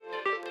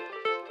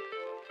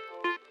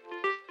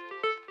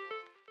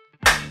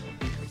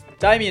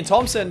Damien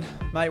Thompson,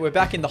 mate, we're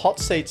back in the hot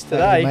seats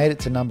today. We made it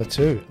to number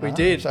 2. We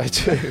did. So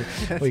 2.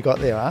 We got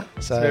there, huh?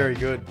 So It's very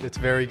good. It's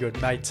very good,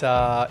 mate.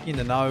 In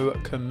the know,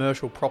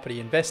 commercial property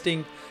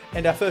investing.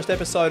 And our first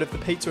episode of the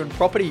Pizza and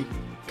Property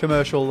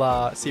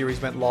commercial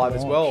series went live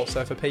as well.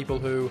 So for people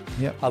who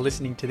are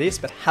listening to this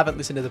but haven't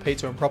listened to the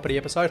Pizza and Property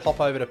episode,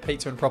 hop over to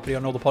Pizza and Property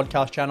on all the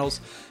podcast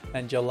channels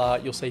and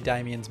you'll see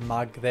Damien's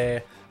mug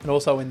there. And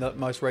also in the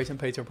most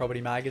recent Pizza and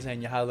Property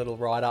magazine, you had a little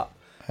write-up.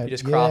 You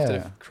just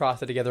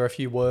crafted together a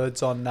few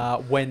words on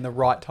when the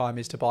right time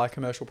is to buy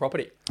commercial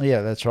property.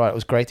 Yeah, that's right. It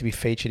was great to be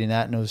featured in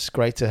that, and it was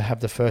great to have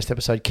the first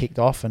episode kicked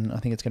off. And I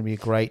think it's going to be a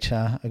great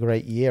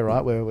year,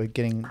 right? Where we're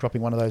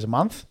dropping one of those a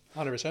month.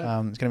 100%. It's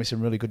going to be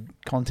some really good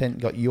content.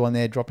 Got you on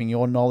there dropping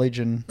your knowledge,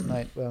 and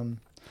mate,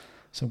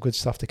 some good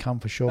stuff to come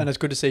for sure. And it's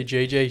good to see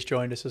Gigi's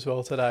joined us as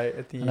well today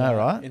at the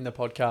right? in the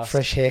podcast.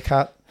 Fresh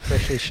haircut,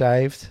 freshly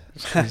shaved.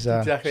 She's,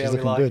 exactly how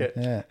we like good. it.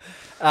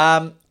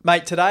 Yeah.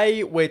 Mate,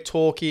 today we're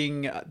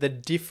talking the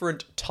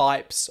different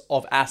types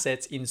of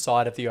assets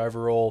inside of the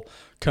overall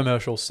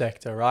commercial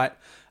sector, right?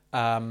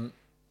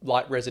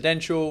 Like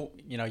residential,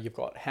 you've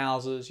got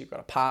houses, you've got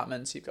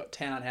apartments, you've got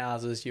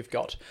townhouses, you've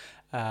got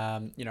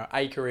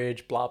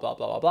acreage, blah, blah,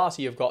 blah, blah, blah.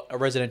 So you've got a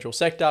residential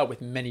sector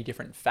with many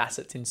different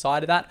facets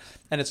inside of that.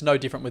 And it's no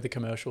different with the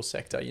commercial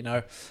sector.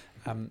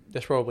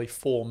 There's probably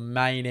 4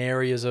 main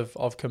areas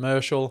of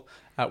commercial,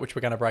 which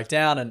we're going to break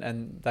down.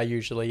 And they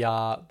usually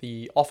are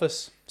the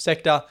office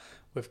sector.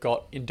 We've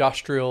got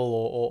industrial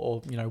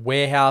or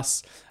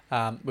warehouse.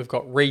 We've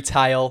got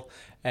retail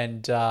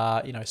and,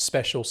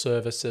 special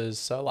services.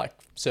 So like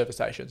service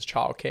stations,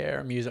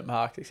 childcare, amusement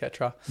parks,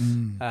 etc.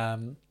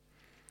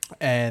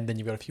 And then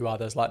you've got a few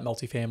others like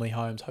multifamily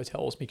homes,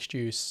 hotels, mixed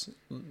use,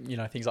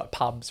 things like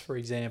pubs, for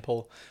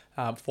example,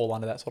 fall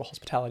under that sort of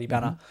hospitality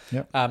banner.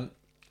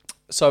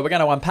 So we're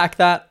going to unpack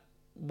that,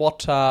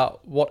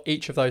 what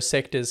each of those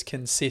sectors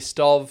consist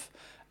of,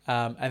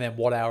 and then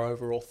what our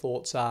overall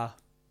thoughts are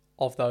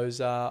of those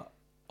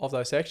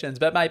sections.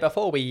 But mate,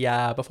 before we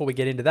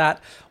get into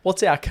that,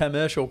 what's our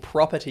commercial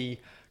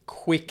property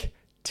quick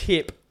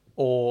tip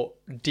or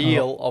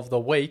deal of the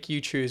week?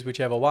 You choose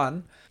whichever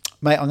one.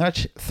 Mate, I'm going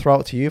to throw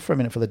it to you for a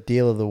minute for the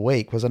deal of the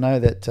week, because I know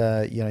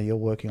that you're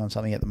working on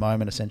something at the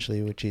moment,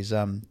 essentially, which is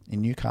in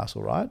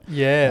Newcastle, right?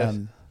 Yeah,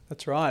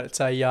 that's right. It's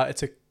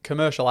a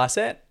commercial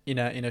asset in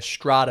a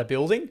strata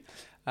building.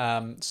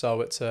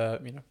 So it's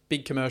a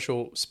big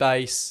commercial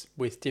space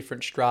with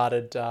different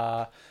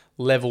strated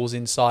levels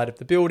inside of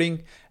the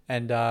building,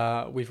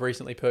 and we've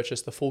recently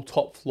purchased the full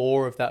top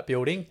floor of that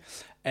building,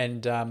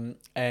 and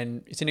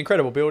it's an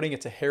incredible building.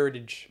 It's a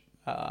heritage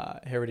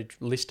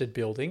listed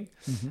building.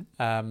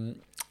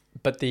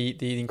 But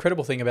the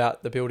incredible thing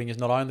about the building is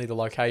not only the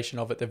location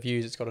of it, the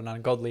views. It's got an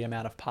ungodly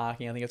amount of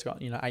parking. I think it's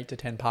got 8 to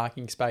 10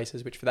 parking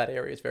spaces, which for that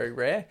area is very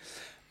rare.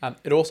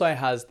 It also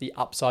has the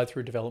upside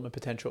through development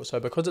potential.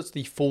 So because it's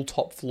the full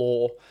top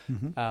floor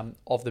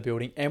of the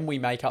building, and we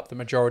make up the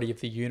majority of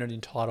the unit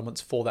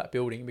entitlements for that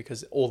building,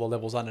 because all the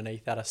levels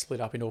underneath that are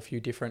split up into a few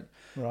different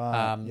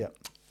unit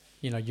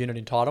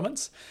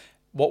entitlements.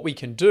 What we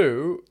can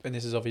do, and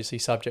this is obviously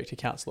subject to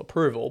council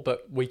approval,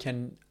 but we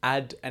can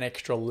add an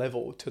extra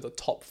level to the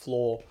top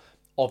floor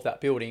of that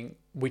building,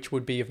 which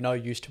would be of no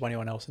use to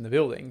anyone else in the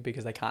building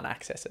because they can't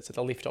access it. So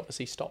the lift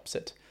obviously stops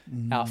at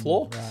our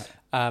floor.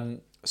 Right.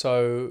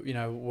 So,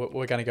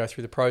 we're going to go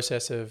through the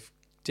process of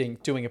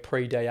doing a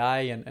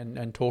pre-DA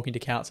and talking to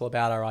council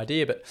about our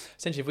idea. But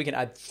essentially, if we can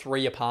add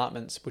 3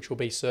 apartments, which will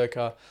be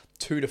circa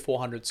 200 to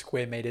 400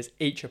 square metres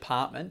each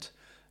apartment,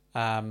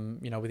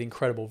 with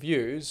incredible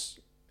views,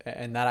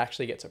 and that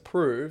actually gets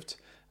approved,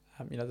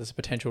 there's a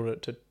potential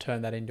to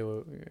turn that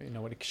into an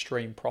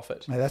extreme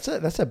profit. Now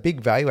that's a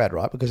big value add,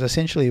 right? Because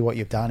essentially what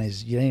you've done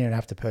is you don't even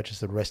have to purchase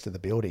the rest of the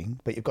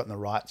building, but you've gotten the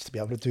rights to be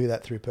able to do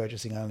that through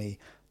purchasing only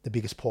the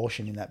biggest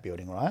portion in that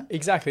building, right?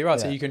 Exactly right.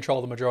 Yeah. So you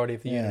control the majority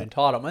of the unit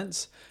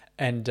entitlements,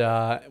 and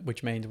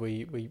which means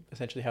we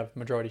essentially have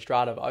majority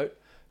strata vote.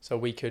 So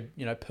we could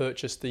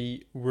purchase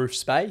the roof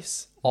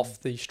space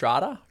off the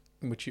strata,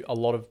 which a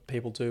lot of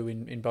people do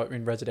in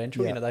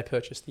residential. They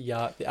purchase the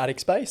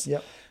attic space,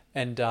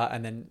 and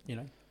then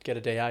get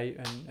a DA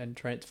and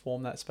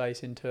transform that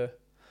space into.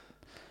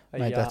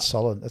 Mate, that's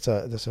solid.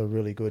 That's a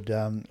really good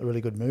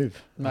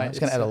move. Mate, it's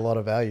going to add a lot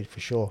of value for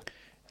sure.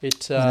 And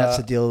that's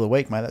the deal of the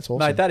week, mate. That's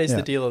awesome. Mate, that is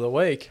the deal of the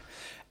week.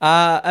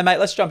 And mate,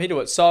 let's jump into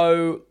it.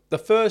 So the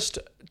first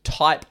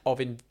type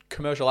of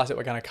commercial asset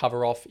we're going to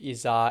cover off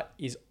is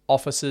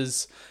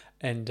offices.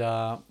 And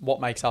what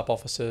makes up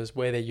offices,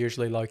 where they're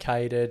usually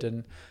located,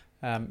 and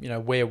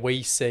where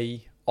we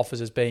see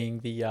offices being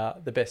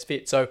the best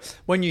fit. So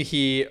when you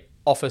hear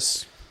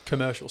office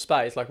commercial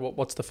space, like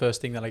what's the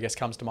first thing that I guess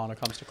comes to mind or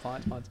comes to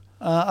clients' minds?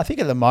 I think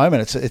at the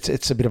moment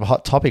it's a bit of a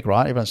hot topic,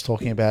 right? Everyone's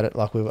talking about it.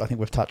 Like I think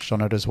we've touched on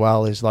it as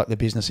well. Is like the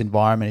business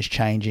environment is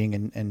changing,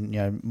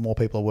 and more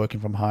people are working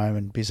from home,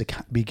 and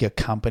bigger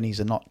companies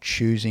are not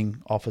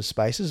choosing office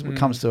spaces. What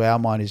comes to our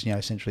mind is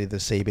essentially the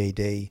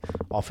CBD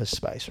office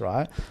space,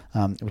 right?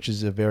 Which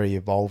is a very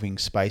evolving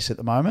space at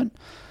the moment.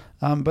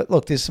 But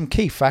look, there's some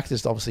key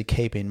factors to obviously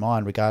keep in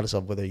mind, regardless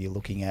of whether you're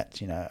looking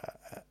at,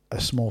 a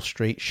small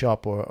street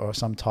shop or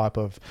some type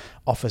of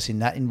office in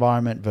that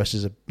environment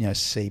versus a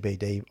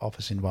CBD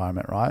office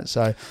environment, right?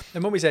 So,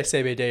 and when we say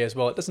CBD as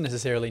well, it doesn't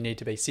necessarily need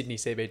to be Sydney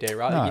CBD,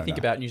 right? No, If you think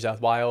about New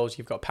South Wales,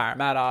 you've got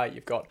Parramatta,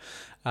 you've got,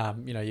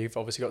 you've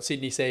obviously got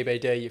Sydney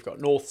CBD, you've got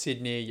North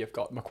Sydney, you've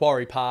got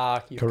Macquarie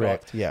Park, you've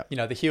correct, got,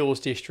 the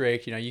Hills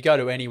District. You go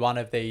to any one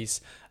of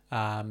these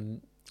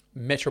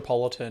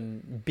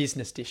metropolitan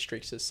business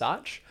districts as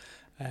such.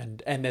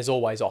 And there's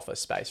always office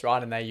space,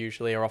 right? And they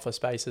usually are office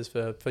spaces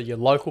for your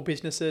local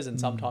businesses and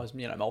sometimes,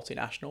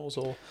 multinationals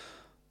or...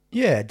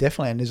 Yeah,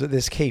 definitely. And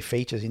there's key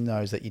features in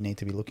those that you need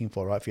to be looking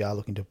for, right? If you are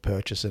looking to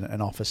purchase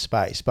an office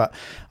space. But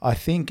I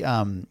think,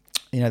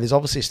 there's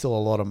obviously still a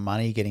lot of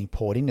money getting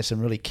poured in. There's some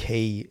really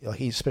key,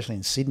 especially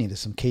in Sydney, there's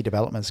some key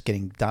developments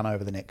getting done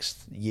over the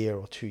next year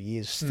or 2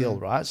 years still,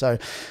 right? So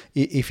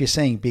if you're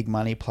seeing big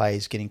money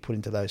plays getting put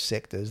into those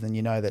sectors, then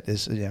you know that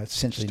there's,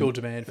 essentially... Still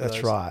demand for those.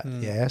 That's right,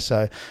 yeah.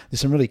 So there's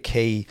some really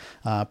key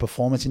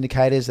performance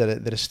indicators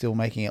that are still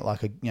making it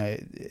like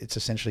it's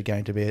essentially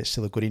going to be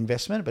still a good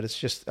investment, but it's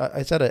just,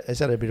 it's at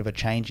a bit of a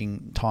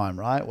changing time,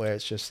 right? Where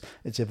it's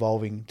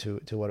evolving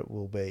to what it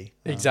will be.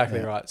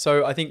 Exactly right.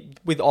 So I think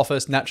with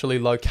office,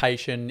 naturally,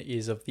 location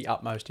is of the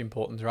utmost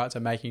importance, right? So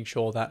making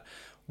sure that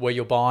where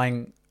you're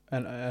buying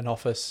an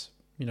office,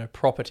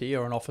 property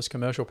or an office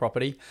commercial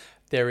property,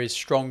 there is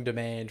strong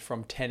demand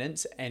from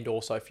tenants and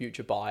also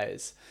future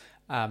buyers.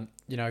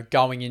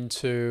 Going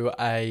into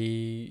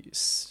an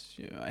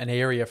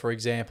area, for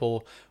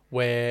example,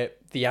 where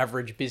the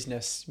average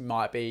business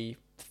might be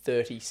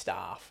 30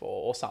 staff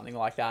or something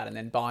like that, and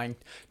then buying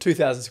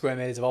 2,000 square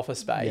meters of office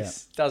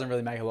space doesn't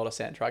really make a lot of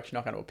sense, right? You're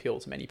not going to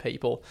appeal to many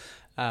people.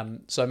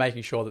 So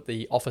making sure that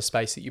the office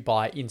space that you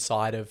buy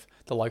inside of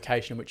the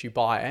location in which you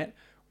buy it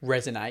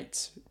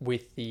resonates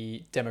with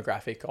the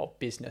demographic of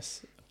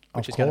business,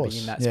 which is going to be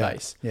in that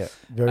space. Yeah,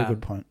 very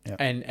good point. Yeah.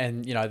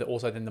 And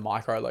also then the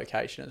micro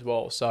location as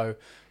well. So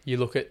you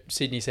look at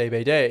Sydney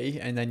CBD,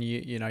 and then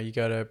you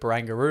go to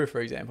Barangaroo,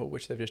 for example,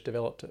 which they've just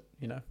developed,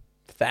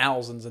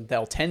 thousands and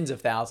tens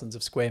of thousands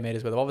of square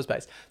meters worth of office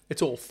space.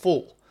 It's all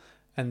full.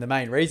 And the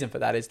main reason for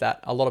that is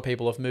that a lot of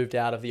people have moved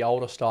out of the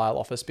older style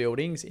office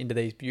buildings into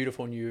these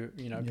beautiful new,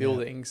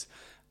 buildings.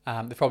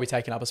 They've probably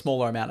taken up a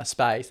smaller amount of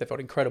space. They've got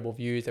incredible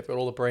views. They've got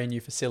all the brand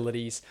new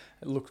facilities.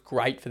 It looks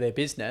great for their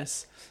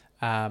business.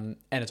 And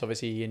it's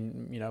obviously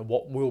in,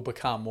 what will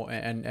become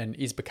and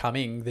is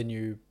becoming the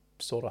new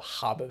sort of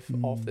hub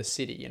of the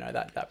city,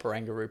 that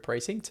Barangaroo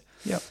precinct.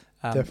 Yep,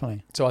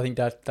 definitely. So I think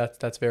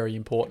that's very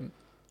important.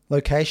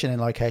 Location,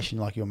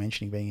 like you were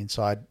mentioning, being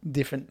inside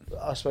different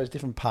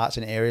parts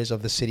and areas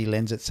of the city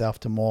lends itself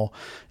to more,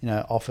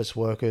 office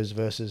workers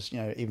versus,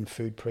 even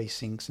food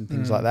precincts and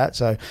things like that.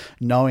 So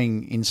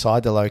knowing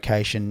inside the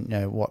location,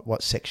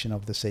 what section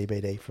of the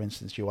CBD, for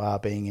instance, you are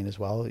being in as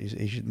well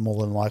is more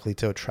than likely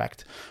to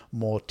attract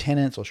more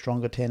tenants or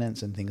stronger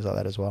tenants and things like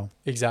that as well.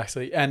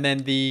 Exactly. And then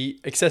the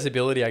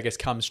accessibility, I guess,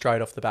 comes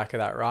straight off the back of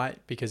that, right?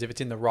 Because if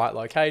it's in the right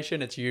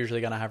location, it's usually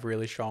going to have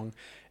really strong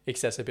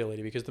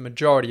accessibility, because the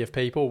majority of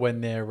people,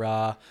 when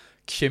they're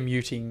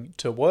commuting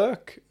to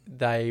work,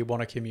 they want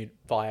to commute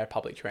via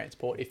public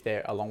transport if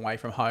they're a long way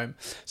from home.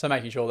 So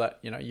making sure that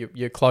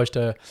you're close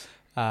to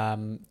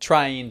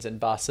trains and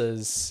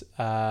buses,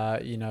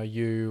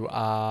 you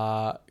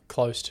are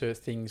close to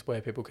things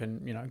where people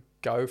can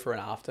go for an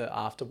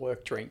after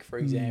work drink, for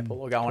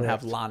example, or go and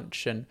have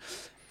lunch. And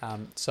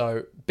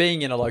so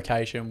being in a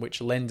location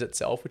which lends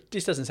itself, which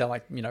just doesn't sound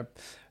like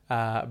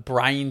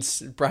brain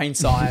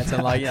science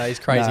and these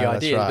crazy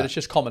ideas, right. But it's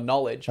just common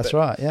knowledge. That's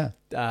right. Yeah.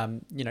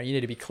 You need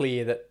to be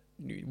clear that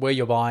where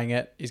you're buying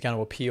it is going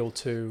to appeal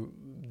to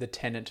the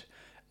tenant,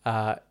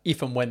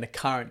 if and when the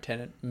current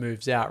tenant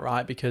moves out,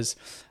 right? Because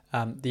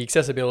the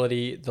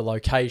accessibility, the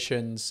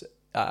locations,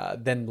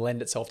 then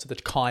lend itself to the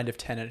kind of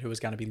tenant who is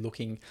going to be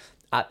looking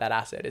at that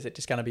asset. Is it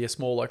just going to be a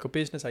small local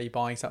business? Are you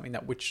buying something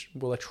which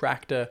will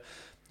attract a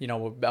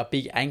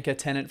big anchor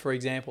tenant, for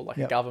example, like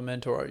a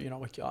government or,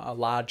 a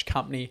large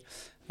company.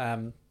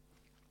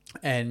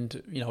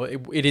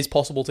 It is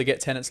possible to get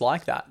tenants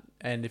like that.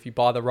 And if you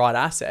buy the right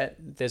asset,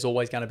 there's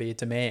always going to be a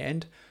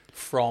demand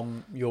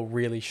from your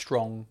really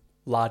strong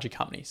larger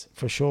companies.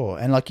 For sure.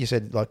 And like you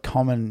said,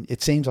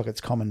 it seems like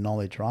it's common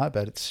knowledge, right?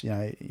 But it's,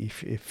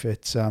 if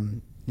it's,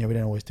 we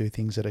don't always do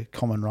things that are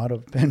common, right?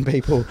 And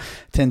people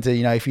tend to,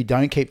 if you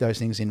don't keep those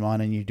things in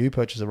mind and you do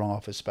purchase the wrong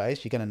office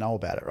space, you're going to know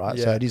about it, right?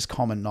 Yeah. So it is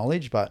common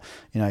knowledge, but,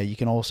 you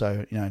can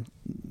also,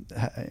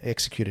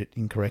 execute it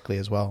incorrectly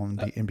as well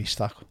and be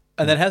stuck.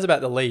 And then how's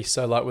about the lease?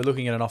 So we're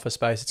looking at an office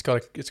space. It's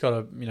got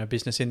a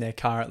business in there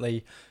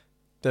currently.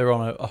 They're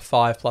on a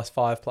 5 +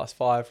 5 +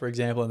 5, for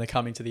example, and they're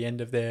coming to the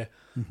end of their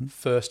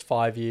first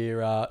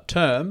 5-year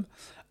term.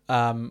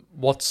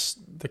 What's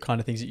the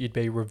kind of things that you'd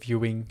be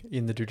reviewing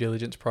in the due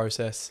diligence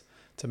process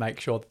to make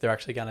sure that they're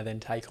actually going to then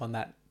take on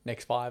that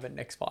next 5 and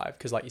next 5?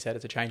 Because like you said,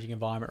 it's a changing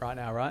environment right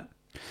now, right?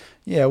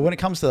 Yeah, when it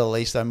comes to the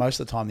lease, though,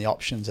 most of the time the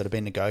options that have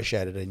been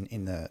negotiated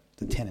in the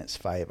tenant's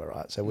favour,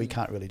 right? So we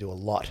can't really do a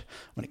lot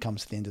when it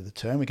comes to the end of the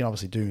term. We can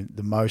obviously do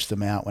the most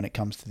amount when it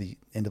comes to the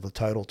end of the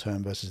total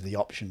term versus the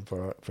option,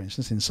 for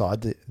instance,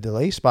 inside the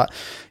lease. But,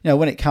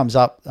 when it comes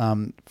up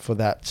for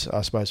that,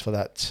 I suppose, for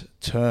that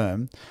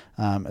term,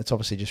 it's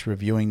obviously just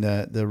reviewing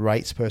the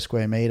rates per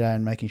square metre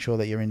and making sure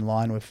that you're in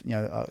line with,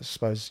 I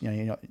suppose, you're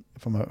not,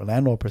 from a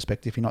landlord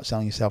perspective, you're not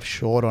selling yourself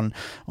short on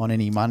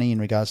any money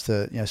in regards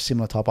to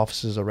similar type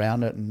offices around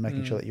it, and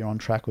making sure that you're on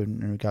track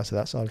in regards to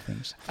that side of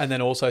things. And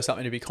then also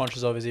something to be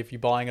conscious of is if you're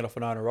buying it off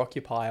an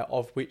owner-occupier,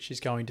 of which is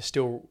going to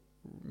still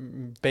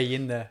be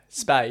in the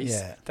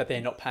space, that they're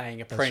not paying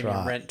a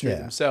premium rent to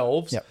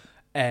themselves. Yep.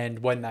 And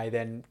when they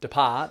then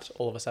depart,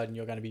 all of a sudden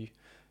you're going to be,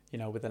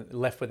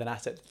 left with an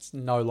asset that's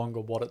no longer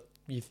what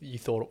you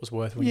thought it was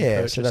worth when you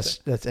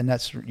purchased it.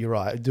 That's you're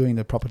right. Doing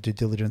the proper due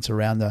diligence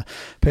around the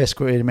per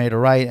square metre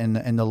rate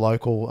and the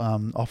local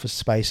office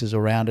spaces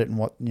around it, and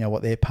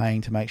what they're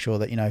paying, to make sure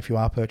that if you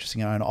are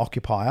purchasing an owner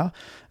occupier,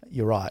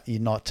 you're right. You're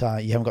not.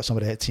 You haven't got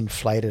somebody that's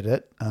inflated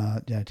it.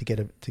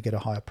 To get a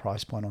higher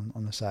price point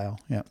on the sale.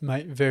 Yeah,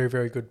 mate. Very,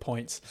 very good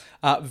points.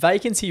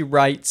 Vacancy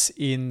rates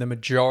in the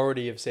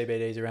majority of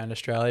CBDs around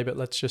Australia, but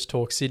let's just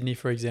talk Sydney,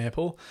 for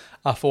example,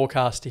 are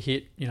forecast to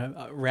hit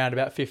around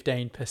about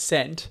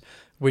 15%.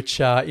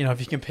 Which, if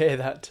you compare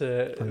that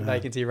to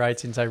vacancy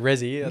rates in, say,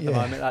 Resi at the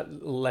moment,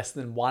 at less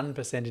than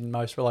 1% in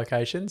most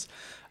locations,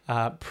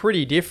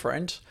 pretty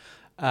different.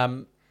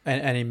 And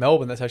in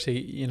Melbourne, that's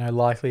actually,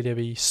 likely to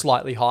be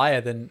slightly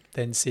higher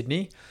than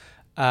Sydney.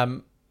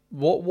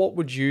 What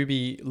would you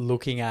be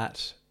looking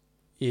at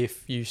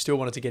if you still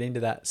wanted to get into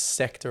that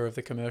sector of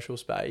the commercial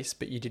space,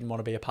 but you didn't want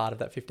to be a part of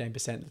that 15%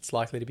 that's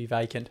likely to be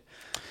vacant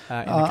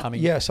in the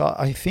coming? Yeah, so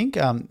I think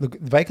the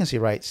vacancy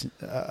rates,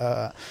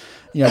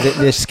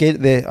 they're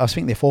scared. I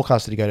think they're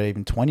forecasted to go to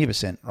even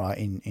 20%, right,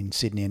 in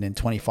Sydney, and then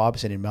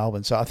 25% in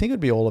Melbourne. So I think it'd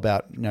be all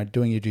about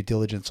doing your due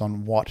diligence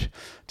on what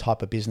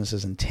type of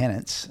businesses and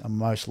tenants are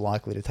most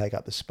likely to take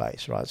up the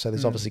space, right? So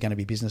there's obviously going to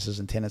be businesses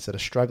and tenants that are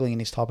struggling in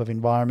this type of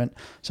environment.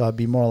 So I'd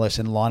be more or less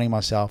aligning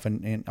myself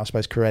and I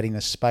suppose creating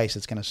the space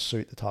that's going to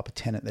suit the type of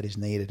tenant that is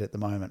needed at the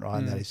moment, right?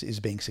 And that is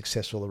being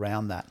successful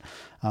around that.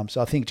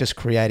 So I think just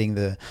creating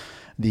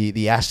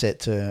the asset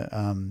to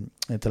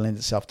lend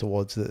itself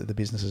towards the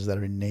businesses that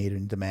are in need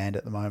and demand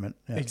at the moment.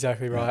 Yeah.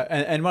 Exactly right.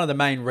 And one of the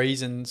main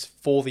reasons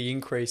for the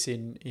increase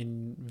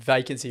in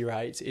vacancy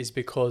rates is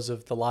because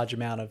of the large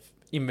amount of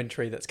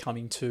inventory that's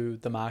coming to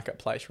the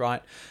marketplace,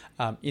 right?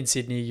 In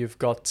Sydney, you've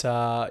got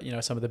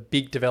some of the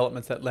big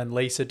developments that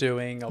Lendlease are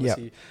doing.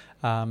 Obviously,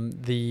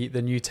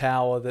 the new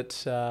tower that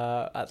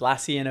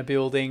Atlassian are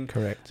building.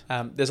 Correct.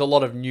 There's a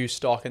lot of new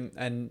stock,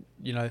 and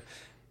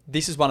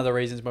this is one of the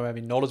reasons we're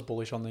maybe not as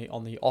bullish on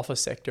the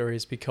office sector,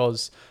 is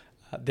because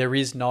there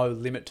is no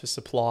limit to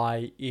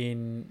supply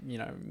in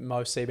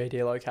most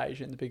CBD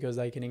locations, because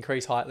they can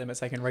increase height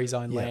limits, they can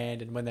rezone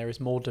land, and when there is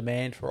more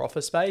demand for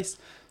office space,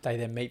 they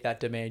then meet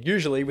that demand,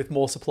 usually with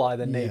more supply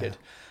than needed.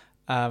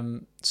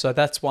 So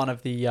that's one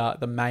of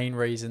the main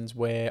reasons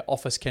where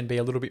office can be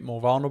a little bit more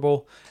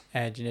vulnerable,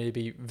 and you need to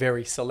be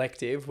very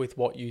selective with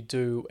what you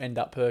do end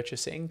up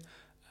purchasing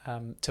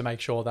to make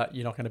sure that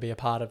you're not going to be a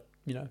part of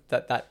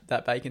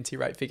that vacancy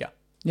rate figure.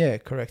 Yeah,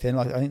 correct. And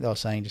I think they were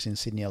saying just in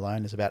Sydney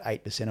alone, there's about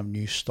 8% of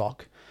new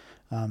stock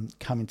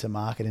coming to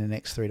market in the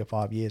next 3 to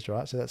 5 years,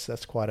 right? So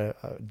that's quite a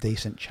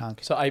decent chunk.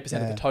 So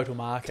 8% of the total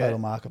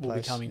marketplace will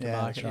be coming to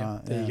market. That's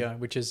right. There you go,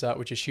 which is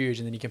huge.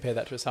 And then you compare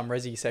that to some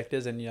resi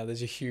sectors, and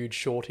there's a huge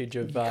shortage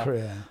of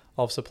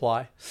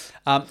supply.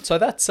 So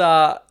that's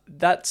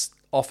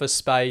office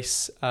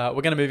space. We're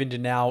going to move into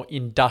now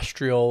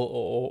industrial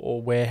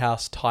or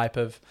warehouse type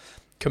of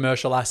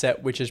commercial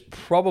asset, which has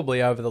probably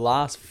over the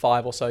last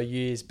 5 or so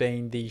years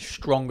been the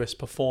strongest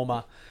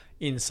performer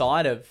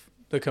inside of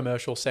the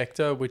commercial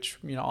sector, which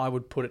I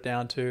would put it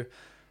down to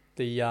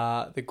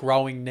the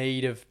growing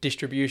need of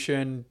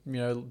distribution,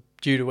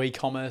 due to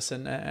e-commerce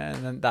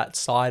and that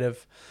side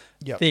of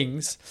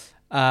things.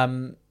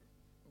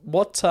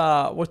 What's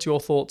your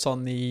thoughts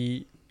on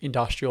the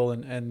industrial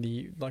and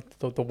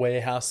the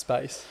warehouse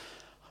space?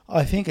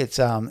 I think it's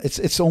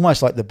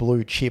almost like the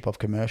blue chip of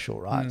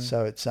commercial, right?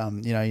 So it's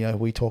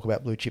we talk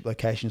about blue chip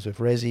locations with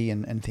resi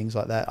and things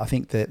like that. I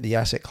think that the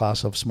asset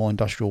class of small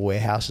industrial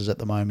warehouses at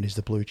the moment is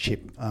the blue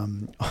chip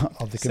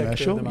of the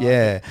commercial.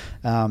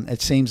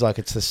 It seems like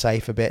it's the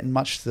safer bet, and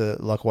much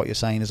like what you're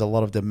saying, there's a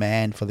lot of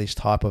demand for this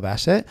type of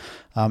asset,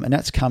 and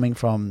that's coming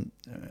from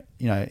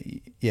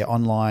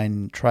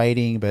online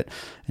trading, but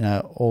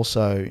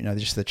also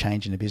just the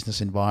change in the business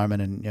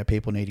environment, and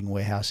people needing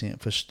warehousing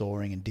for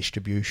storing and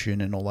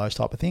distribution and all those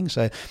type of things.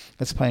 So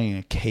that's playing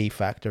a key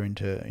factor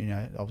into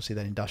obviously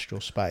that industrial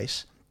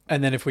space.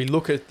 And then if we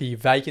look at the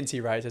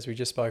vacancy rates, as we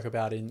just spoke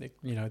about in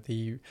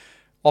the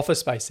office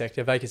space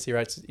sector, vacancy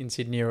rates in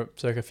Sydney are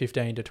circa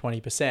 15 to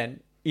 20%.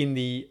 In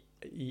the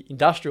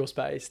industrial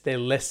space, they're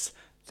less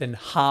than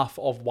half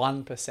of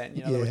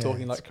 1%. We're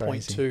talking like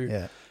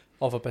 0.2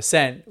 of a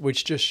percent,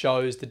 which just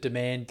shows the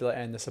demand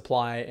and the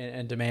supply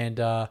and demand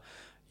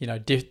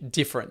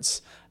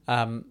difference.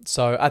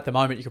 So at the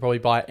moment, you could probably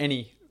buy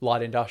any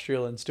light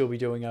industrial and still be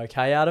doing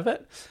okay out of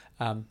it.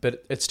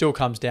 But it still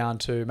comes down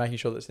to making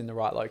sure that it's in the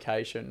right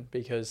location,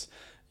 because,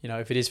 you know,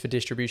 if it is for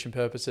distribution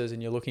purposes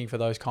and you're looking for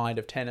those kind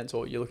of tenants,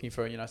 or you're looking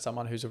for, you know,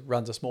 someone who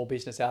runs a small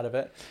business out of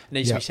it, it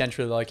needs to be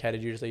centrally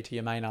located, usually to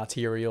your main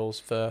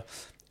arterials, for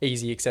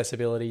easy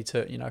accessibility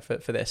to, you know,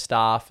 for their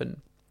staff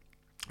and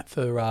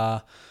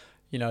for,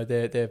 you know,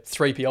 their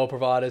 3PL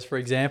providers, for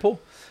example.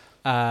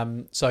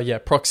 So yeah,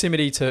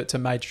 proximity to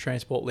major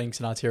transport links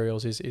and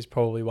arterials is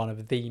probably one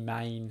of the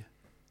main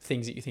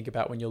things that you think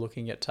about when you're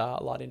looking at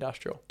light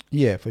industrial.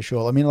 Yeah, for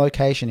sure. I mean,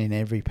 location in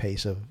every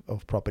piece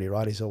of property,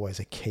 right, is always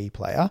a key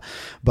player.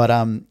 But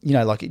you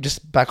know, like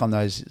just back on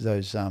those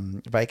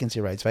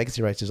vacancy rates.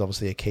 Vacancy rates is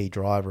obviously a key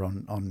driver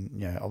on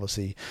you know,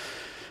 obviously,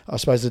 I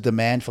suppose, the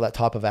demand for that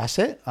type of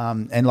asset.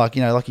 And like,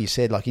 you know, like you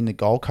said, like in the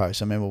Gold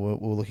Coast, I remember we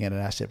were looking at an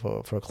asset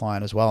for a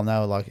client as well. And they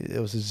were like,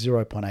 it was a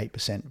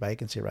 0.8%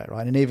 vacancy rate,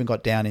 right? And even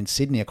got down in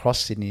Sydney, across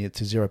Sydney,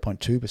 to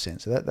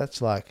 0.2%. So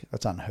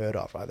that's unheard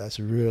of, right? That's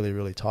really,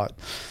 really tight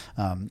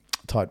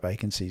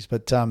vacancies.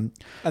 But and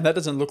that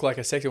doesn't look like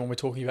a sector when we're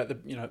talking about the,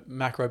 you know,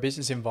 macro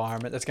business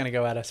environment that's going to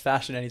go out of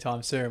fashion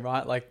anytime soon,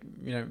 right? Like,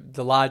 you know,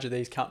 the larger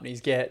these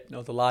companies get,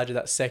 or the larger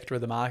that sector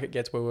of the market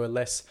gets, where we're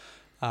less,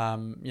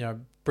 you know,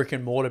 brick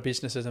and mortar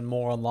businesses and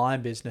more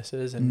online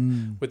businesses,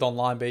 and with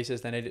online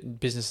businesses,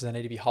 they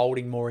need to be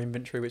holding more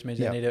inventory, which means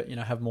they need to, you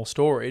know, have more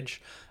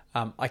storage.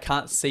 I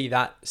can't see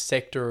that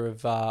sector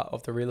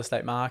of the real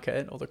estate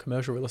market, or the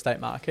commercial real estate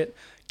market,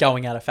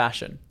 going out of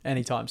fashion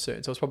anytime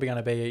soon. So it's probably going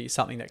to be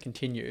something that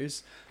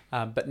continues.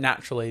 But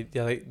naturally,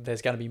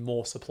 there's going to be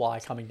more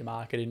supply coming to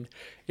market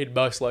in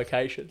most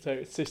locations. So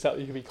it's just something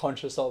you can be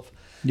conscious of.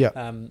 Yeah.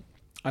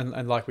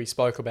 And like we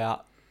spoke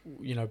about,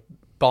 you know,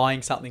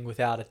 buying something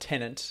without a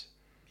tenant,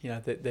 you know,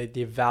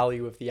 the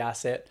value of the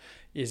asset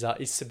is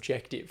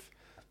subjective.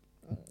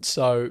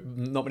 So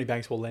not many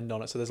banks will lend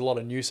on it. So there's a lot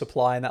of new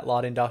supply in that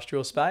light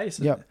industrial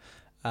space.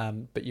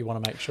 But you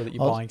want to make sure that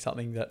you're buying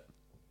something that...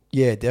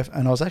 Yeah,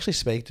 and I was actually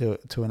speaking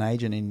to an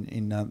agent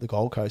in the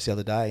Gold Coast the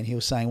other day, and he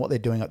was saying what they're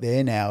doing up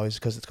there now is,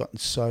 because it's gotten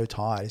so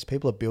tight, is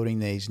people are building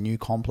these new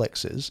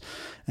complexes,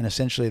 and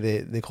essentially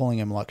they're calling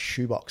them like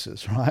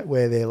shoeboxes, right?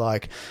 Where they're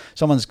like,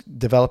 someone's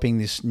developing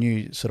this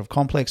new sort of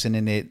complex, and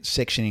then they're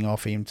sectioning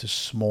off into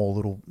small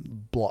little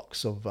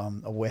blocks of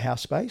a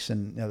warehouse space,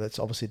 and you know, that's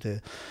obviously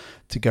to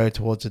go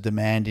towards a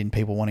demand in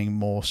people wanting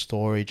more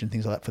storage and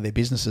things like that for their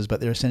businesses.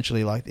 But they're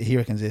essentially like, he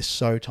reckons they're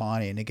so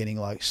tiny, and they're getting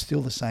like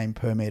still the same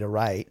per meter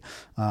rate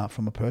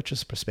from a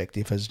purchase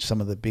perspective as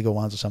some of the bigger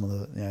ones, or some of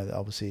the, you know,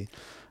 obviously.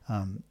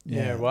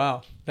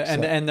 Wow.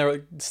 And there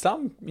are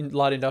some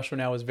light industrial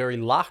now is very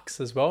luxe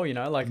as well, you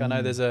know, like I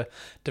know there's a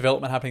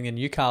development happening in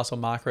Newcastle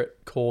market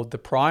called The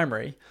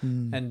Primary,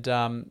 and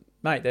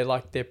mate,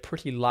 they're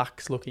pretty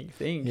luxe looking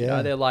things. You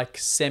know, they're like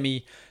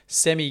semi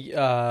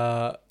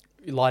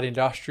light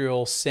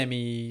industrial,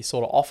 semi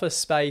sort of office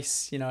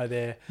space. You know,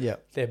 they're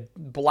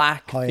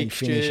black high-end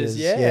fixtures.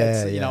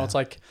 finishes. You know, it's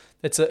like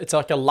it's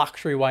like a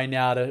luxury way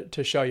now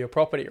to show your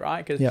property,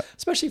 right? Because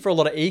especially for a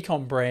lot of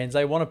e-com brands,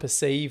 they want to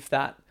perceive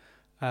that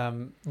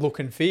look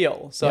and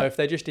feel. So if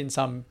they're just in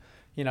some,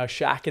 you know,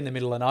 shack in the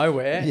middle of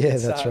nowhere,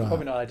 it's that's right.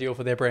 probably not ideal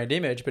for their brand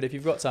image. But if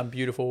you've got some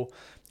beautiful,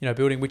 you know,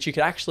 building, which you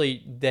could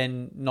actually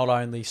then not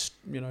only,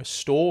 you know,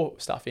 store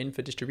stuff in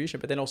for distribution,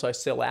 but then also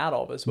sell out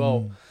of as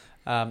well.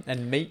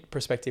 And meet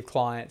prospective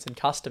clients and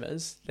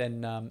customers,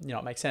 then you know,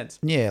 it makes sense.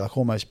 Yeah, like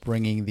almost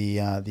bringing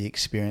the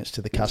experience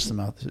to the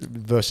customer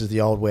versus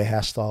the old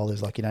warehouse style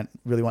is like, you don't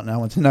really want no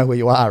one to know where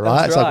you are,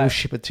 right? It's like, we'll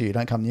ship it to you,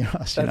 don't come near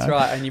us. That's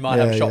right, and you might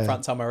have a shop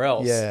front somewhere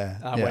else.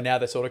 Where now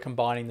they're sort of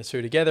combining the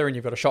two together, and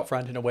you've got a shop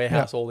front and a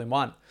warehouse all in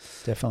one.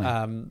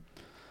 Definitely.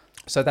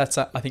 So that's,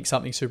 I think,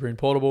 something super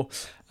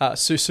important. Again,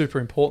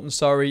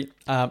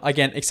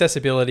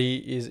 accessibility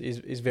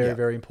is very,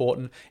 very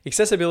important.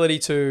 Accessibility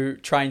to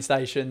train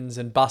stations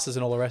and buses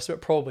and all the rest of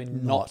it, probably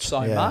not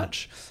so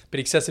much. But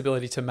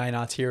accessibility to main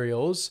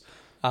arterials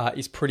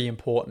is pretty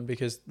important,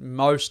 because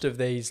most of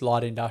these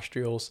light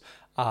industrials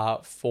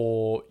are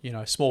for, you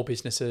know, small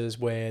businesses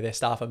where their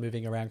staff are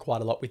moving around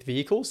quite a lot with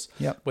vehicles,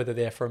 whether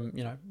they're from,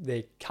 you know,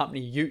 their company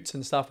utes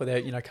and stuff where they're,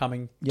 you know,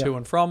 coming to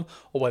and from,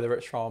 or whether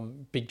it's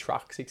from big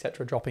trucks,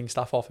 etc., dropping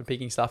stuff off and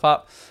picking stuff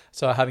up.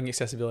 So having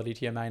accessibility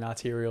to your main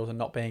arterials and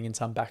not being in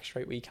some back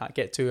street where you can't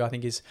get to, I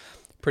think, is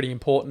pretty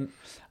important.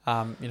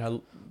 You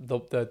know,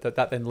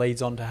 that then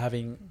leads on to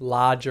having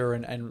larger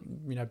and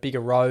you know,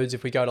 bigger roads.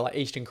 If we go to like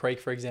Eastern Creek,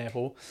 for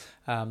example,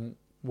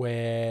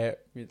 where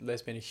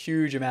there's been a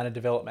huge amount of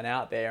development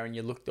out there, and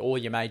you look at all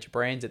your major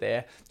brands are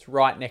there. It's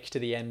right next to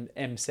the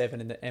M7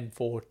 and the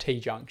M4 T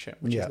junction,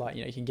 which is like,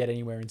 you know, you can get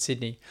anywhere in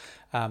Sydney.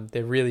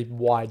 They're really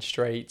wide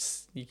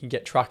streets. You can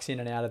get trucks in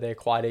and out of there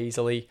quite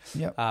easily.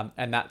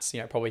 And that's,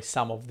 you know, probably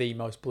some of the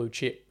most blue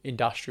chip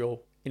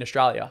industrial in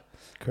Australia.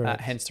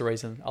 Hence the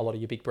reason a lot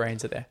of your big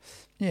brands are there.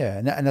 Yeah,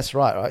 and that's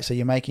right? So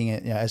you're making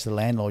it, as the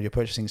landlord, you're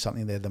purchasing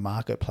something that the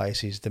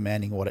marketplace is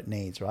demanding what it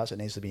needs, right? So it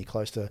needs to be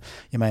close to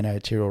your main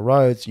arterial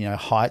roads.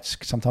 Heights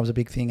sometimes a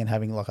big thing, and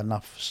having like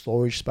enough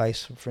storage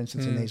space, for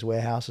instance, in these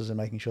warehouses, and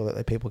making sure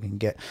that people can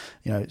get,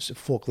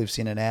 forklifts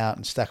in and out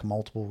and stack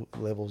multiple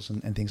levels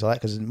and things like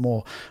that. Because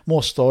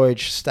more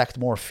storage stacked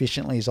more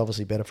efficiently is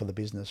obviously better for the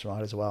business,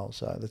 right, as well.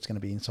 So that's going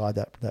to be inside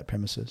that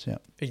premises. Yeah,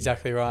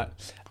 exactly right.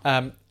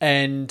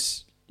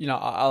 And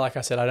like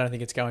I said, I don't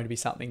think it's going to be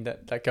something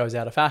that goes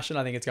out of fashion.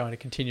 I think it's going to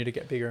continue to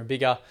get bigger and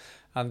bigger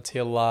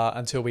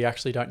until we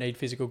actually don't need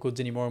physical goods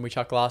anymore and we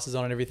chuck glasses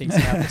on and everything's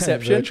in our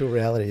perception. Virtual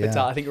reality, yeah.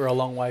 But I think we're a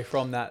long way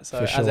from that. So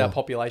as our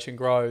population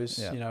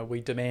grows,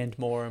 we demand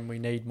more and we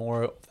need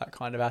more of that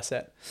kind of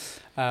asset.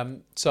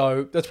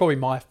 So that's probably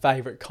my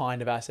favourite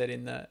kind of asset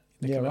in the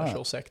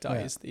commercial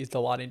sector is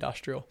the light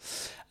industrial.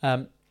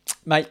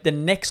 Mate, the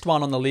next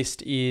one on the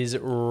list is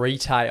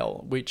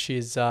retail, which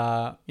is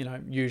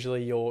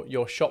usually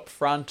your shop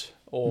front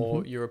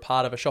or you're a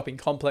part of a shopping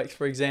complex,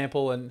 for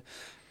example, and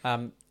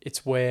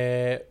it's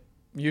where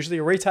usually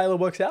a retailer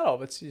works out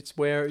of. It's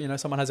where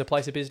someone has a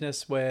place of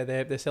business where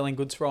they're selling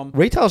goods from.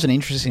 Retail's an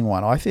interesting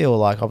one. I feel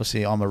like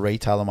obviously I'm a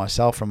retailer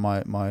myself from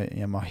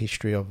my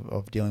history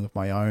of dealing with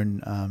my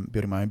own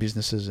building my own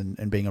businesses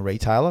and being a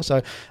retailer.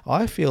 So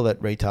I feel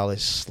that retail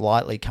is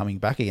slightly coming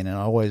back again, and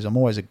I'm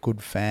always a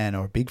good fan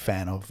or a big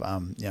fan of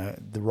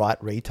the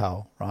right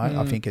retail. Right,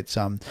 I think it's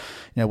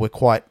we're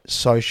quite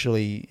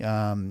socially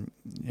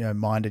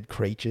minded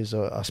creatures,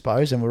 I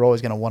suppose, and we're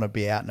always going to want to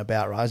be out and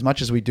about. Right, as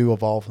much as we do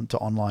evolve into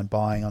online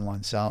buying,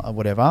 online sell, or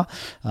whatever,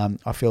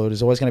 I feel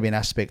there's always going to be an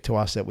aspect to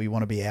us that we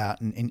want to be out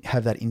and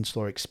have that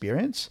in-store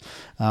experience.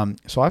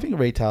 So I think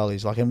retail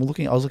is like, and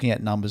I was looking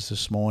at numbers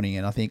this morning,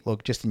 and I think,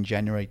 look, just in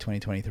January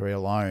 2023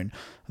 alone,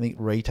 I think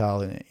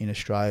retail in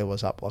Australia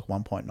was up like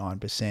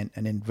 1.9%,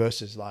 and then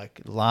versus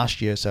like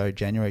last year, so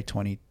January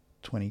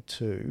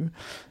 2022,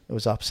 it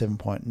was up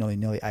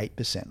nearly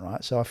 8%,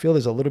 right? So I feel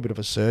there's a little bit of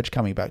a surge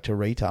coming back to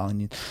retail,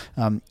 and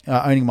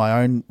owning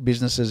my own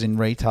businesses in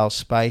retail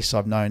space,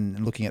 I've known,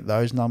 looking at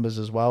those numbers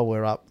as well,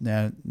 we're up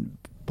now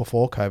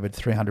before COVID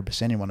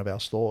 300% in one of our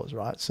stores,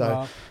 right?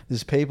 So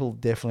there's people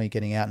definitely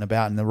getting out and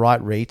about, and the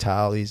right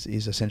retail is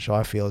essential.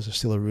 I feel is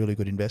still a really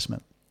good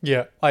investment.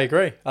 Yeah, I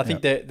agree. I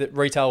think that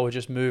retail will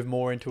just move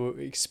more into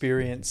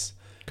experience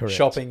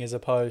shopping as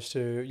opposed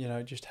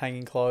to just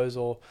hanging clothes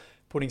or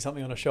putting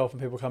something on a shelf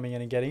and people coming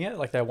in and getting it.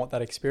 Like, they want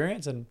that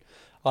experience, and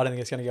I don't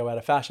think it's going to go out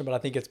of fashion, but I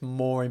think it's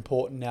more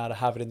important now to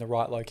have it in the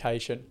right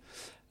location.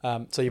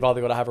 So you've either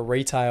got to have a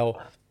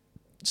retail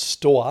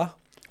store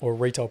or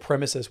retail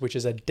premises, which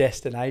is a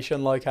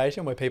destination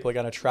location where people are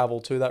going to travel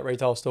to that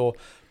retail store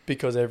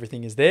because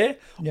everything is there,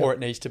 or it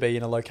needs to be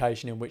in a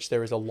location in which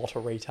there is a lot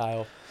of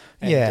retail.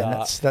 And,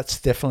 that's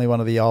definitely one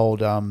of the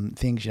old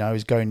things,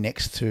 is go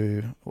next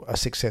to a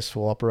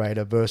successful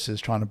operator versus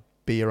trying to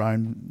be your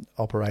own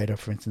operator,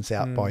 for instance,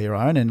 out by your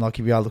own. And like,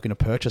 if you are looking to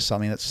purchase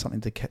something, that's something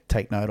to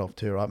take note of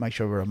too, right? Make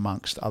sure we're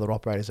amongst other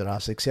operators that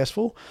are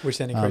successful, which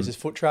then increases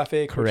foot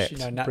traffic. Correct. Which,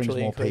 naturally brings more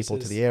increases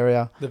people to the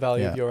area, the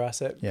value of your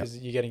asset, because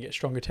you're going to get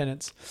stronger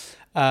tenants.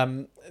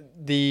 I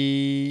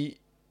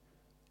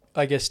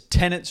guess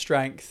tenant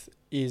strength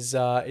is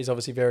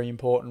obviously very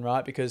important,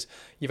 right? Because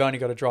you've only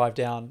got to drive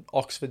down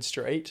Oxford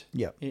Street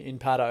in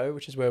Paddo,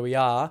 which is where we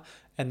are,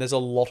 and there's a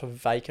lot of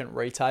vacant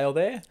retail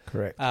there.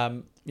 Correct.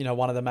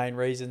 One of the main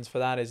reasons for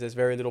that is there's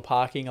very little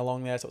parking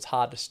along there, so it's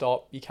hard to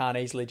stop. You can't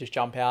easily just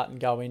jump out and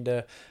go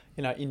into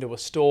a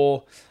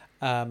store.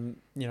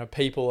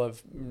 People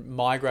have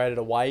migrated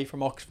away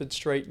from Oxford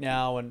Street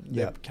now, and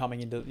they're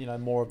coming into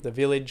more of the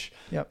village.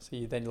 So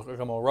you then look at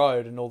Glenmore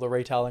Road, and all the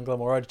retail in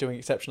Glenmore Road is doing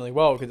exceptionally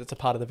well because it's a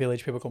part of the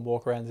village. People can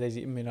walk around. There's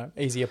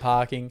easier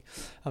parking.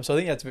 So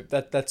I think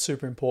that's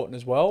super important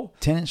as well.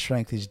 Tenant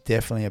strength is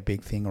definitely a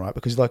big thing, right?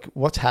 Because like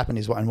what's happened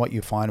is, and what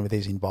you find with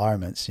these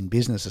environments in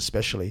business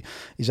especially,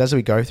 is as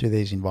we go through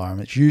these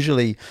environments,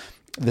 usually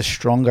the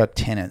stronger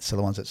tenants are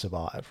the ones that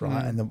survive,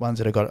 right? And the ones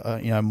that have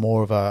got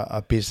more of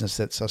a business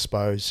that's, I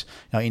suppose,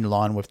 in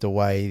line with the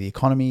way the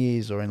economy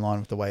is, or in line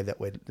with the way that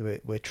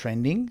we're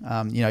trending.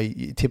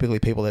 Typically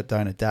people that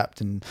don't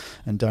adapt and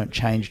don't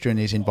change during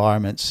these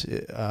environments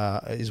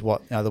is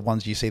what the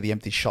ones you see the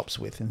empty shops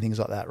with and things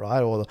like that,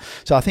 right?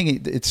 So I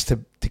think it's to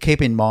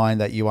keep in mind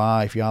that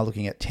if you are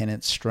looking at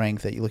tenant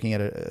strength, that you're looking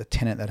at a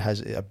tenant that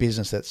has a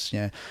business that's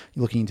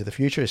looking into the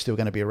future, is still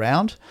going to be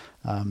around,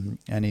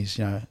 and is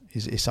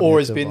something,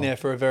 or has been there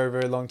for a very,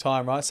 very long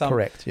time, right?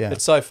 Correct. Yeah.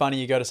 It's so funny.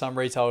 You go to some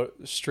retail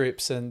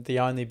strips, and the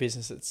only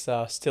business that's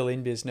still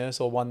in business,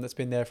 or one that's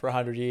been there for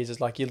 100 years,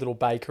 is like your little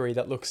bakery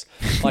that looks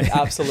like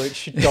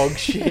absolute dog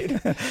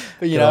shit. But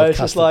it's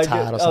just like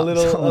a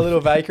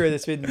little bakery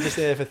that's been just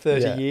there for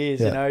 30 years.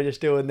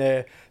 Just doing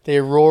their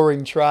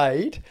roaring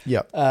trade.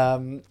 Yep.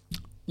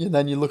 And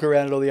then you look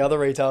around at all the other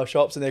retail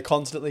shops, and they're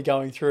constantly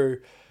going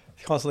through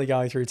constantly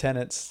going through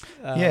tenants.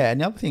 Yeah,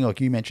 and the other thing,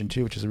 like you mentioned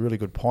too, which is a really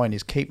good point,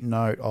 is keep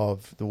note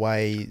of the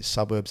way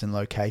suburbs and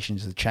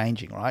locations are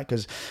changing, right?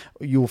 Because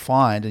you'll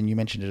find, and you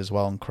mentioned it as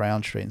well, on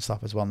Crown Street and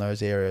stuff as well in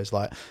those areas,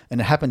 like,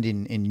 and it happened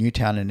in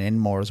Newtown and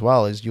Enmore as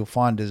well, is you'll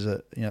find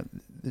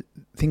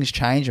things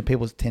change and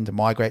people tend to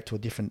migrate to a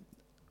different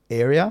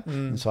area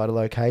inside a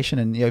location.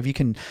 And, if you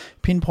can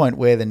pinpoint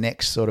where the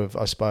next sort of,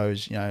 I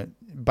suppose,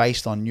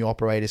 based on new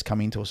operators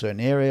coming into a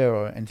certain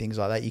area and things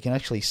like that, you can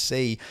actually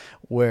see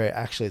where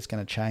actually it's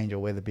going to change, or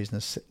where the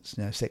business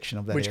section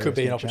of that which area could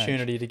be is an going to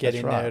opportunity change. to get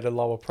That's in right. there at a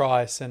lower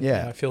price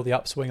and feel the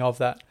upswing of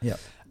that. Yeah.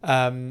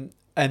 And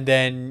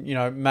then,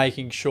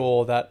 making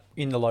sure that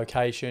in the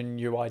location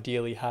you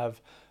ideally have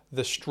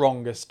the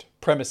strongest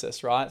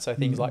premises, right? So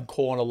things like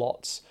corner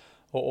lots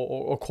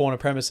or corner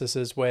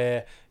premises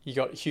where you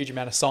got a huge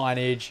amount of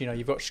signage,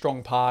 you've got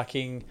strong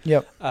parking.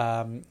 Yep.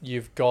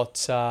 You've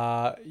got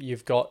a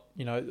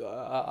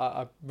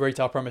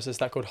retail premises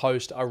that could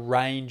host a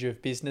range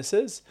of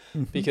businesses,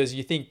 because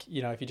you think, if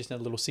you're just in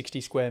a little 60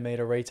 square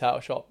meter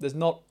retail shop, there's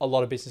not a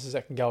lot of businesses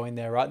that can go in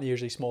there, right? They're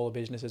usually smaller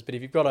businesses. But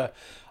if you've got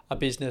a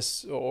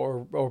business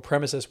or a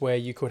premises where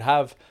you could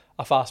have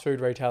a fast food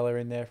retailer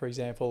in there, for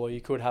example, or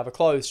you could have a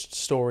clothes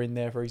store in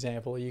there, for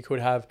example, or you could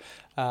have,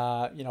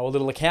 a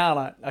little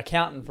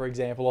accountant, for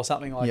example, or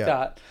something like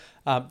that.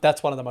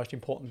 That's one of the most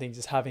important things,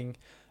 is having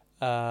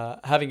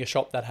a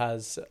shop that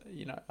has,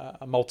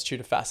 a multitude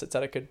of facets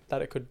that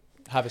it could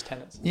have as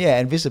tenants. Yeah,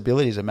 and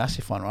visibility is a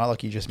massive one, right?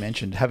 Like you just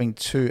mentioned, having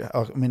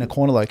a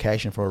corner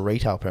location for a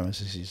retail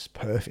premises is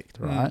perfect,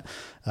 right?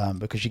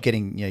 Because you're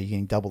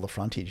getting double the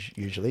frontage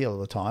usually all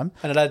the time,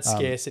 and it adds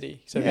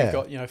scarcity. So if you've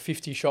got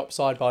 50 shops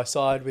side by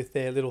side with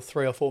their little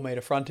 3 or 4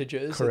 meter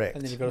frontages, correct,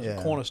 and then you've got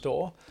a corner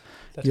store.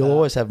 You'll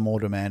always have more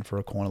demand for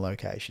a corner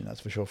location, that's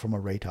for sure, from a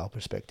retail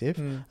perspective.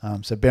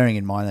 So bearing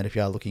in mind that if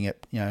you are looking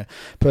at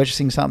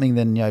purchasing something,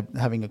 then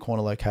having a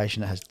corner location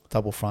that has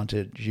double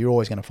frontage, you're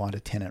always going to find a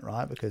tenant,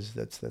 right? Because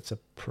that's a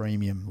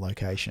premium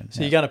location.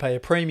 So you're going to pay a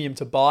premium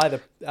to buy the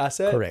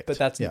asset, correct?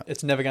 But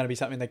it's never going to be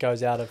something that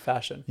goes out of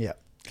fashion. Yeah.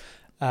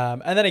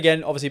 And then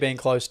again, obviously being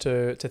close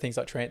to things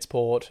like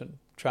transport and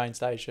train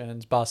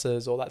stations,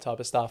 buses, all that type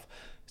of stuff,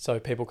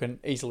 so people can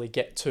easily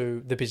get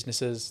to the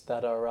businesses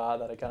that are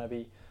going to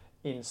be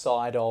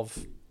inside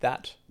of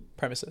that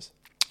premises.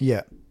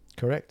 Yeah,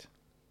 correct.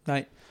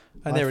 Mate,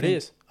 and it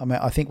is.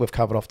 I think we've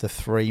covered off the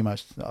 3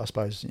 most, I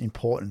suppose,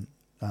 important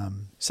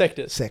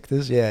sectors.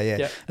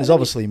 Yeah. There's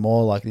obviously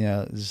more, like,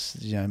 there's,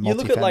 you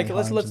look at, like,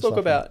 let's talk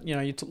about,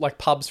 like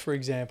pubs, for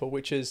example,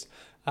 which is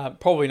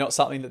probably not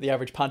something that the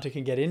average punter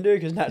can get into,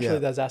 because naturally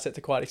those assets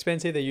are quite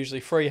expensive. They're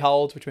usually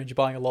freeholds, which means you're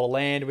buying a lot of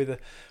land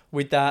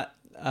with that.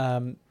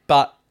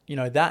 But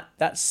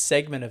that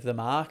segment of the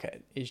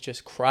market is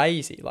just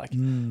crazy. Like,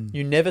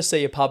 you never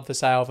see a pub for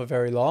sale for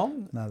very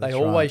long. No, they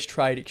always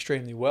trade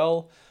extremely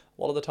well.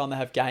 A lot of the time they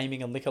have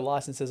gaming and liquor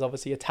licenses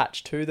obviously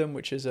attached to them,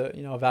 which is a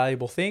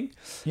valuable thing.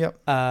 Yep.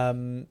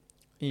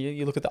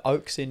 You look at the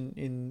Oaks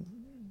in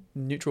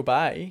Neutral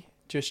Bay,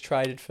 just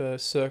traded for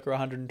circa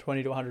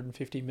 120 to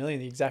 150 million.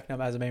 The exact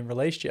number hasn't been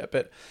released yet,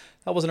 but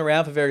that wasn't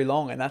around for very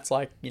long, and that's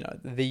like,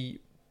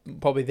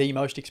 probably the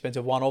most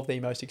expensive, one of the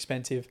most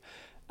expensive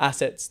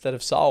assets that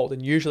have sold.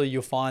 And usually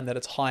you'll find that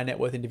it's high net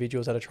worth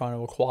individuals that are trying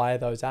to acquire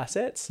those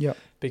assets,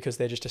 because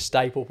they're just a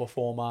staple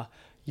performer.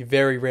 You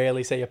very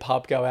rarely see a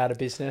pub go out of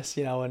business,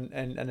 and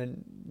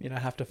then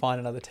have to find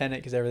another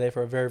tenant because they were there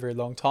for a very, very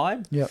long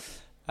time.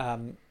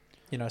 So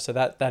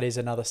that is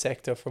another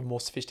sector for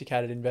more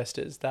sophisticated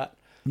investors that.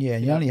 Yeah,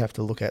 and you only have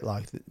to look at,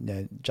 like,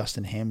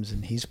 Justin Hems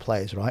and his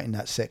players, right, in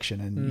that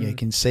section, and you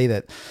can see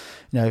that,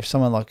 if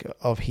someone like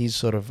of his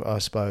sort of, I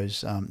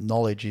suppose,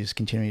 knowledge is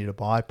continuing to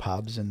buy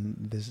pubs, and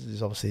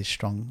there's obviously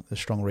a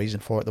strong reason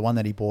for it. The one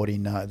that he bought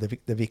in the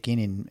Vic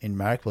Inn in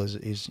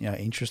Marrickville is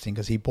interesting,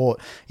 because he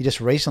just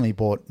recently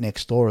bought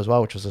next door as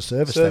well, which was a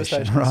service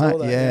station, right?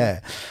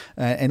 That,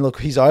 and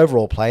look, his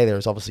overall play there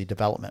is obviously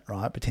development,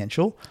 right,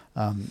 potential,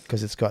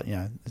 because it's got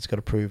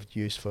approved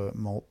use for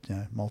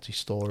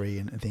multi-story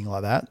and thing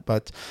like that.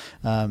 But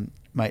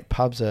mate,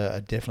 pubs are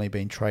definitely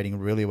been trading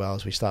really well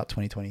as we start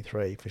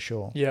 2023 for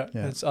sure. I don't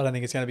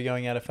think it's going to be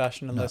going out of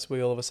fashion unless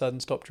we all of a sudden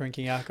stop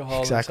drinking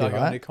alcohol exactly, and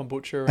start going to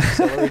kombucha and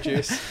celery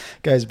juice.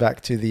 Goes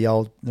back to the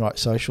old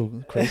social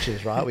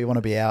creatures, right? We want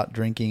to be out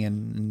drinking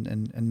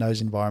and those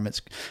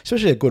environments,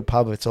 especially a good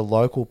pub. If it's a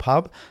local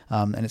pub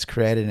and it's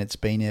created and it's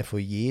been there for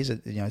years.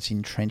 It's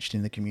entrenched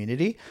in the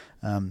community.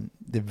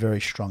 They're very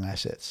strong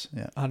assets.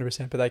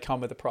 100%. But they come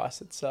with a price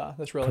that's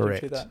relative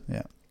correct to that.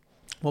 Yeah.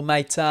 Well,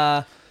 mate,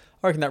 I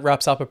reckon that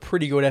wraps up a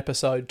pretty good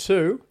episode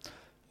too.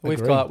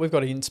 We've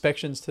got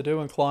inspections to do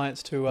and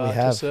clients to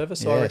service,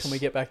 so I reckon we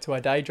get back to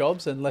our day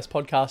jobs and less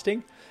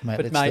podcasting.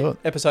 Mate, let's do it.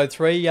 Episode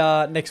 3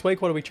 next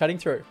week. What are we chatting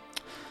through?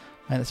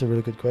 Mate, that's a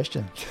really good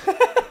question.